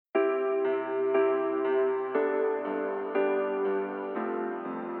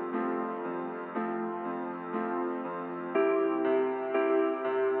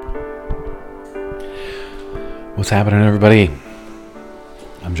What's happening, everybody?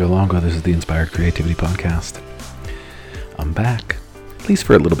 I'm Joe Longo. This is the Inspired Creativity Podcast. I'm back, at least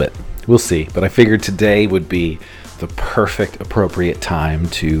for a little bit. We'll see. But I figured today would be the perfect, appropriate time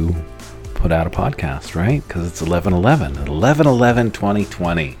to put out a podcast, right? Because it's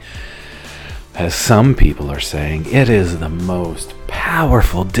 11/11/2020. As some people are saying, it is the most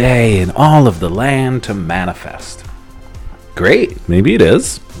powerful day in all of the land to manifest. Great. Maybe it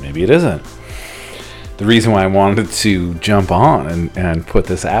is. Maybe it isn't. The reason why I wanted to jump on and put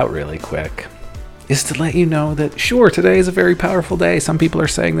this out really quick is to let you know that, sure, today is a very powerful day. Some people are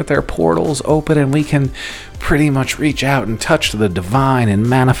saying that there are portals open and we can pretty much reach out and touch the divine and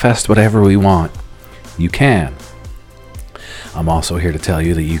manifest whatever we want. You can. I'm also here to tell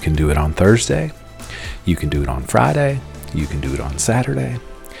you that you can do it on Thursday. You can do it on Friday. You can do it on Saturday.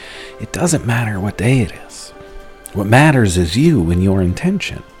 It doesn't matter what day it is. What matters is you and your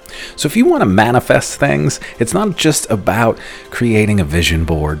intention. So if you want to manifest things, it's not just about creating a vision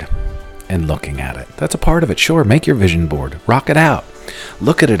board and looking at it. That's a part of it. Sure, make your vision board. Rock it out.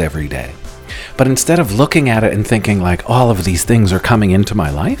 Look at it every day. But instead of looking at it and thinking like all of these things are coming into my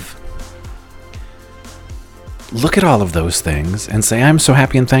life, look at all of those things and say, I'm so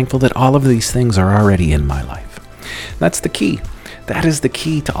happy and thankful that all of these things are already in my life. That's the key. That is the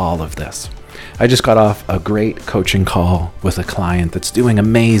key to all of this. I just got off a great coaching call with a client that's doing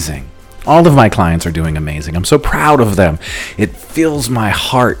amazing. All of my clients are doing amazing. I'm so proud of them. It fills my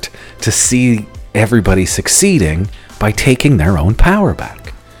heart to see everybody succeeding by taking their own power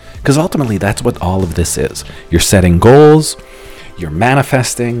back. Because ultimately, that's what all of this is. You're setting goals, you're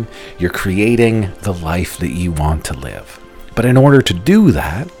manifesting, you're creating the life that you want to live. But in order to do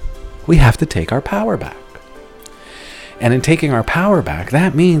that, we have to take our power back. And in taking our power back,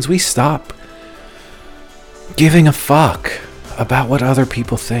 that means we stop giving a fuck about what other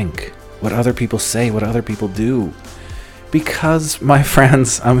people think, what other people say, what other people do. Because, my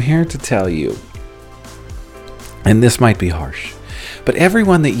friends, I'm here to tell you, and this might be harsh, but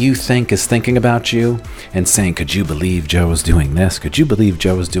everyone that you think is thinking about you and saying, could you believe Joe is doing this? Could you believe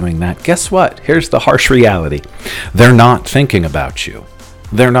Joe is doing that? Guess what? Here's the harsh reality. They're not thinking about you.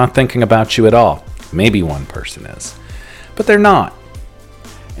 They're not thinking about you at all. Maybe one person is, but they're not.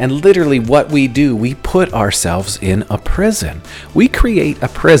 And literally what we do, we put ourselves in a prison. We create a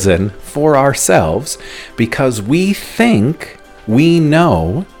prison for ourselves because we think we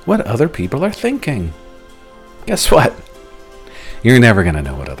know what other people are thinking. Guess what? You're never going to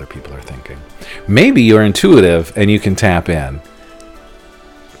know what other people are thinking. Maybe you're intuitive and you can tap in.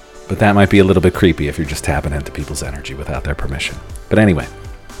 But that might be a little bit creepy if you're just tapping into people's energy without their permission. But anyway,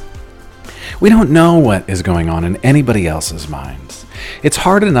 we don't know what is going on in anybody else's minds. It's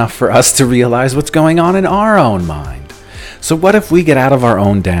hard enough for us to realize what's going on in our own mind. So what if we get out of our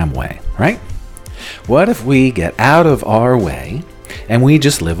own damn way, right? What if we get out of our way and we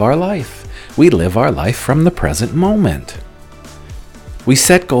just live our life? We live our life from the present moment. We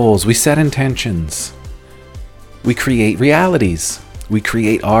set goals, we set intentions. We create realities. We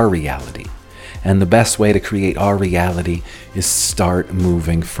create our reality. And the best way to create our reality is start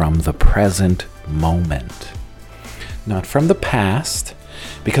moving from the present moment. Not from the past,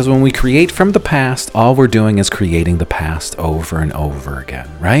 because when we create from the past, all we're doing is creating the past over and over again,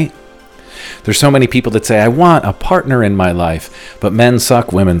 right? There's so many people that say, I want a partner in my life, but men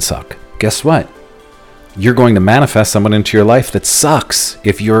suck, women suck. Guess what? You're going to manifest someone into your life that sucks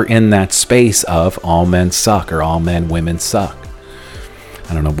if you're in that space of all men suck or all men, women suck.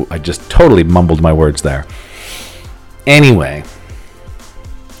 I don't know, I just totally mumbled my words there. Anyway,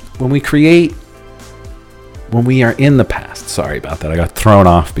 when we are in the past, sorry about that, I got thrown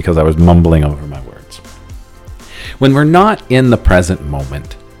off because I was mumbling over my words. When we're not in the present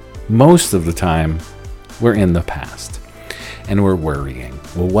moment, most of the time, we're in the past. And we're worrying,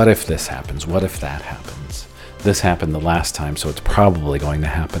 well, what if this happens? What if that happens? This happened the last time, so it's probably going to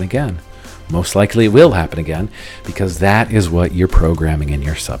happen again. Most likely it will happen again because that is what you're programming in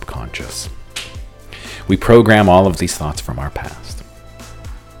your subconscious. We program all of these thoughts from our past.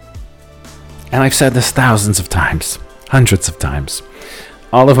 And I've said this thousands of times, hundreds of times.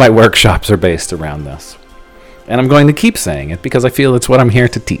 All of my workshops are based around this. And I'm going to keep saying it because I feel it's what I'm here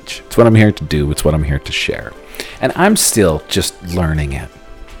to teach. It's what I'm here to do. It's what I'm here to share. And I'm still just learning it.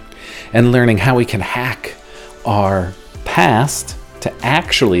 And learning how we can hack our past to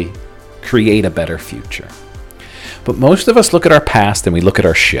actually create a better future. But most of us look at our past and we look at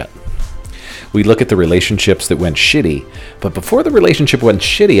our shit. We look at the relationships that went shitty. But before the relationship went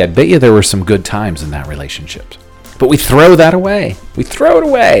shitty, I bet you there were some good times in that relationship. But we throw that away. We throw it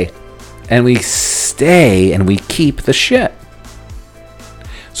away. And we stay and we keep the shit.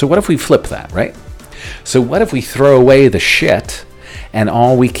 So what if we flip that, right? So what if we throw away the shit and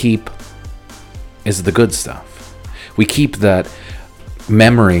all we keep is the good stuff? We keep that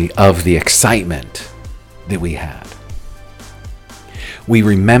memory of the excitement that we had. We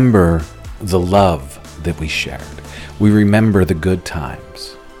remember the love that we shared. We remember the good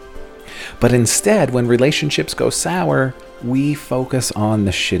times. But instead, when relationships go sour, we focus on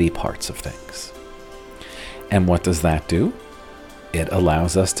the shitty parts of things. And what does that do? It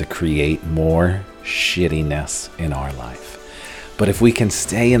allows us to create more shittiness in our life. But if we can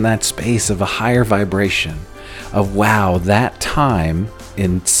stay in that space of a higher vibration, of wow, that time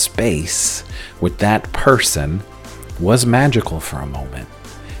in space with that person was magical for a moment,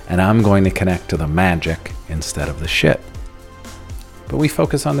 and I'm going to connect to the magic instead of the shit. But we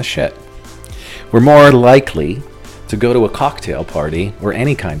focus on the shit. We're more likely to go to a cocktail party or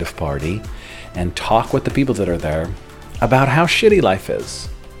any kind of party and talk with the people that are there about how shitty life is,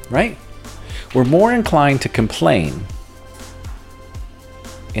 right? We're more inclined to complain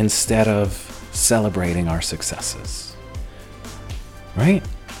instead of celebrating our successes, right?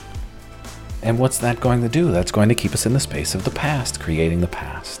 And what's that going to do? That's going to keep us in the space of the past, creating the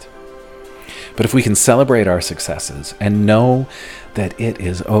past. But if we can celebrate our successes and know that it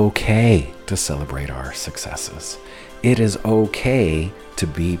is okay to celebrate our successes, it is okay to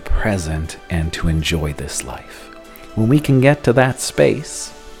be present and to enjoy this life. When we can get to that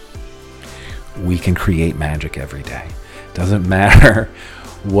space, we can create magic every day. Doesn't matter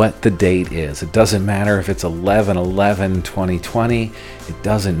what the date is. It doesn't matter if it's 11/11/2020. It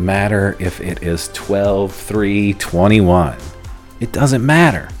doesn't matter if it is 12/3/21. It doesn't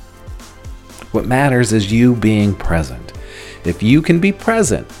matter. What matters is you being present. If you can be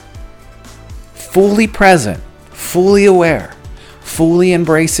present, fully aware, fully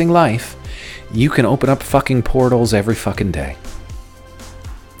embracing life, you can open up fucking portals every fucking day.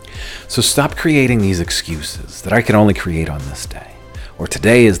 So stop creating these excuses that I can only create on this day, or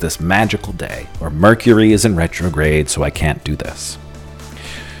today is this magical day, or Mercury is in retrograde so I can't do this.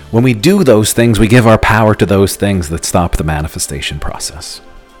 When we do those things, we give our power to those things that stop the manifestation process.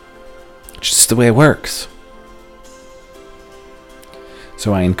 It's just the way it works.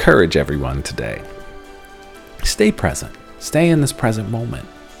 So I encourage everyone today, stay present. Stay in this present moment.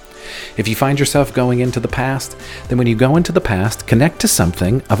 If you find yourself going into the past, then when you go into the past, connect to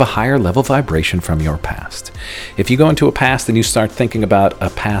something of a higher level vibration from your past. If you go into a past and you start thinking about a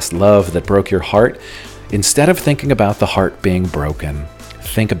past love that broke your heart, instead of thinking about the heart being broken,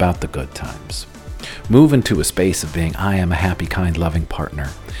 think about the good times. Move into a space of being, I am a happy, kind, loving partner,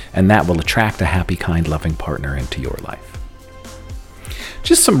 and that will attract a happy, kind, loving partner into your life.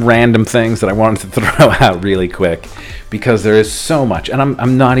 Just some random things that I wanted to throw out really quick, because there is so much, and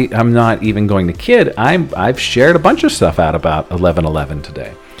I'm not even going to kid. I've shared a bunch of stuff out about 11/11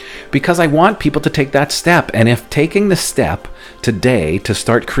 today, because I want people to take that step. And if taking the step today to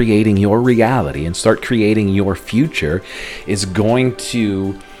start creating your reality and start creating your future is going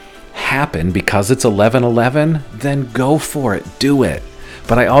to happen because it's 11/11, then go for it, do it.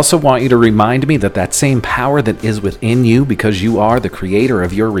 But I also want you to remind me that that same power that is within you, because you are the creator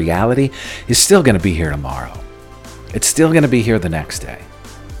of your reality, is still going to be here tomorrow. It's still going to be here the next day.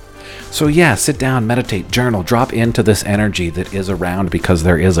 So yeah, sit down, meditate, journal, drop into this energy that is around, because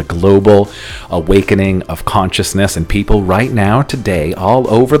there is a global awakening of consciousness, and people right now, today,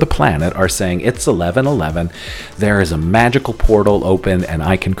 all over the planet are saying, it's 11/11, there is a magical portal open and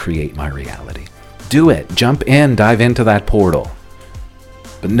I can create my reality. Do it, jump in, dive into that portal.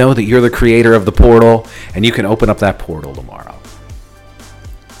 But know that you're the creator of the portal, and you can open up that portal tomorrow.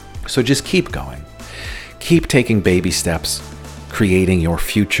 So just keep going. Keep taking baby steps, creating your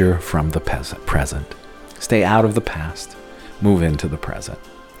future from the present. Stay out of the past. Move into the present.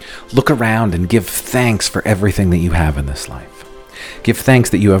 Look around and give thanks for everything that you have in this life. Give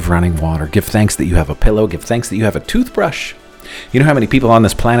thanks that you have running water. Give thanks that you have a pillow. Give thanks that you have a toothbrush. You know how many people on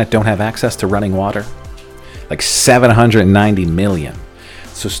this planet don't have access to running water? Like 790 million.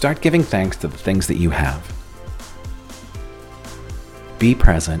 So start giving thanks to the things that you have. Be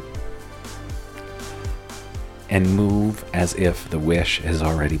present and move as if the wish has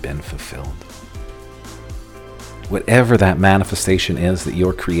already been fulfilled. Whatever that manifestation is that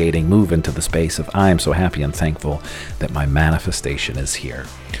you're creating, move into the space of, I am so happy and thankful that my manifestation is here.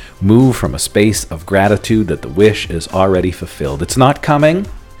 Move from a space of gratitude that the wish is already fulfilled. It's not coming,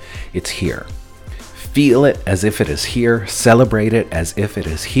 it's here. Feel it as if it is here, celebrate it as if it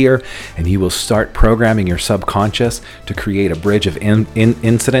is here, and you will start programming your subconscious to create a bridge of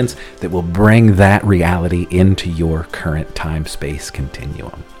incidents that will bring that reality into your current time-space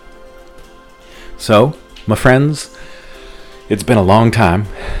continuum. So, my friends, it's been a long time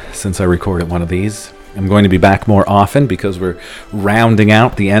since I recorded one of these. I'm going to be back more often because we're rounding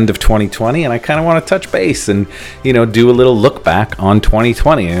out the end of 2020, and I kind of want to touch base and, do a little look back on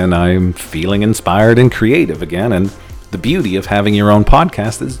 2020, and I'm feeling inspired and creative again. And the beauty of having your own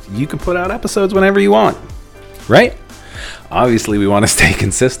podcast is you can put out episodes whenever you want, right? Obviously, we want to stay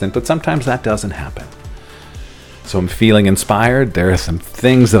consistent, but sometimes that doesn't happen. So I'm feeling inspired. There are some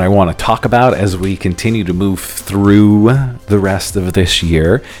things that I want to talk about as we continue to move through the rest of this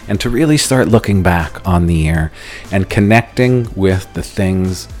year and to really start looking back on the year and connecting with the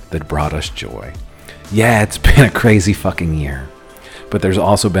things that brought us joy. Yeah, it's been a crazy fucking year, but there's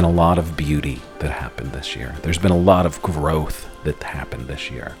also been a lot of beauty that happened this year. There's been a lot of growth that happened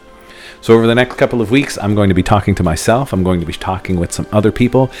this year. So over the next couple of weeks, I'm going to be talking to myself. I'm going to be talking with some other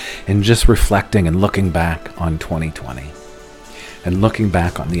people and just reflecting and looking back on 2020 and looking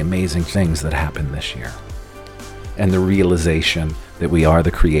back on the amazing things that happened this year and the realization that we are the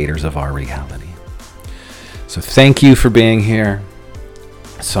creators of our reality. So thank you for being here.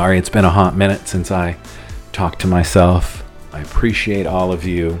 Sorry, it's been a hot minute since I talked to myself. I appreciate all of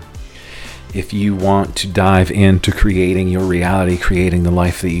you. If you want to dive into creating your reality, creating the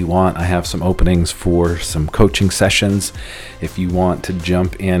life that you want, I have some openings for some coaching sessions. If you want to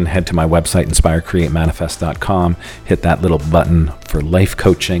jump in, head to my website, inspirecreatemanifest.com, hit that little button for life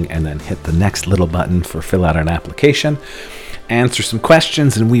coaching, and then hit the next little button for fill out an application. Answer some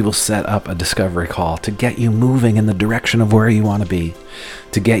questions, and we will set up a discovery call to get you moving in the direction of where you want to be,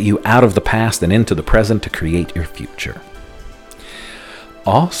 to get you out of the past and into the present to create your future.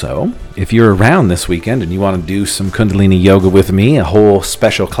 Also, if you're around this weekend and you want to do some Kundalini yoga with me, a whole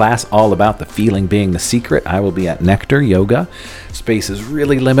special class all about the feeling being the secret, I will be at Nectar Yoga. Space is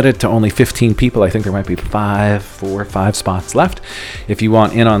really limited to only 15 people. I think there might be 4 or 5 spots left. If you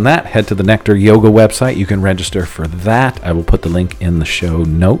want in on that, head to the Nectar Yoga website. You can register for that. I will put the link in the show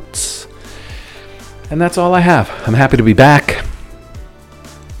notes. And that's all I have. I'm happy to be back.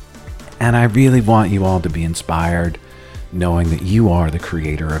 And I really want you all to be inspired, knowing that you are the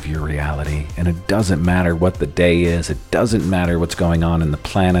creator of your reality, and it doesn't matter what the day is, it doesn't matter what's going on in the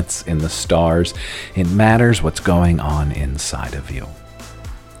planets, in the stars, it matters what's going on inside of you.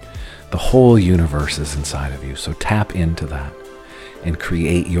 The whole universe is inside of you, so tap into that and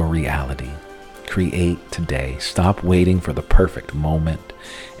create your reality. Create today. Stop waiting for the perfect moment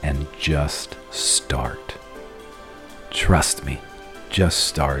and just start. Trust me, just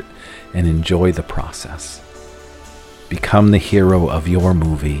start and enjoy the process. Become the hero of your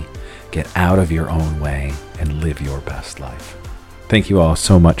movie, get out of your own way, and live your best life. Thank you all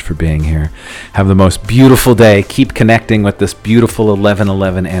so much for being here. Have the most beautiful day. Keep connecting with this beautiful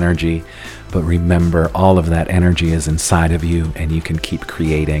 1111 energy. But remember, all of that energy is inside of you, and you can keep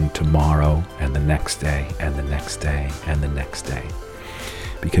creating tomorrow and the next day and the next day and the next day.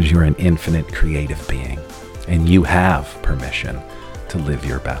 Because you're an infinite creative being, and you have permission to live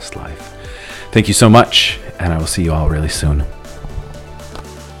your best life. Thank you so much, and I will see you all really soon.